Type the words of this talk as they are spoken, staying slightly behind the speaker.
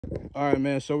All right,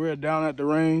 man. So we're down at the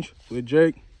range with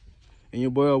Jake and your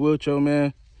boy Wilcho,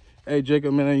 man. Hey,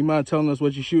 Jacob, man, you mind telling us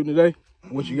what you're shooting today?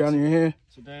 What you got in your hand?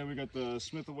 Today we got the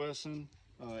Smith & Wesson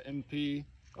MP.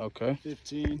 Okay.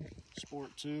 15 Sport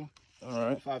 2. All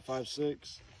right.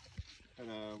 5.56.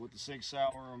 With the Sig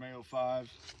Sauer Romeo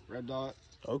 5 red dot.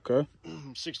 Okay.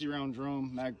 60 round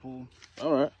drum Magpul.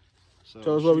 All right. So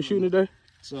tell us what we're shooting today.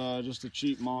 It's just a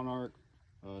cheap Monarch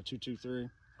 223.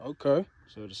 Okay.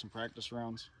 So just some practice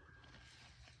rounds.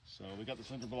 So we got the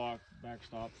center block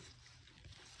backstop.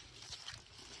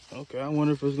 Okay, I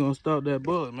wonder if it's gonna stop that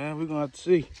bullet, man. We're gonna have to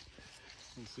see.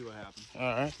 Let's see what happens. All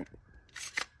right.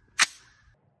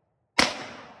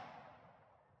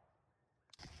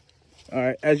 All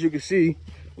right, as you can see,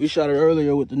 we shot it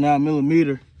earlier with the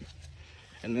 9mm,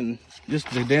 and then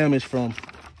just the damage from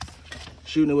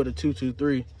shooting it with a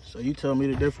 223. So you tell me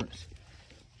the difference.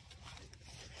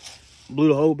 Blew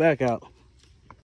the whole back out.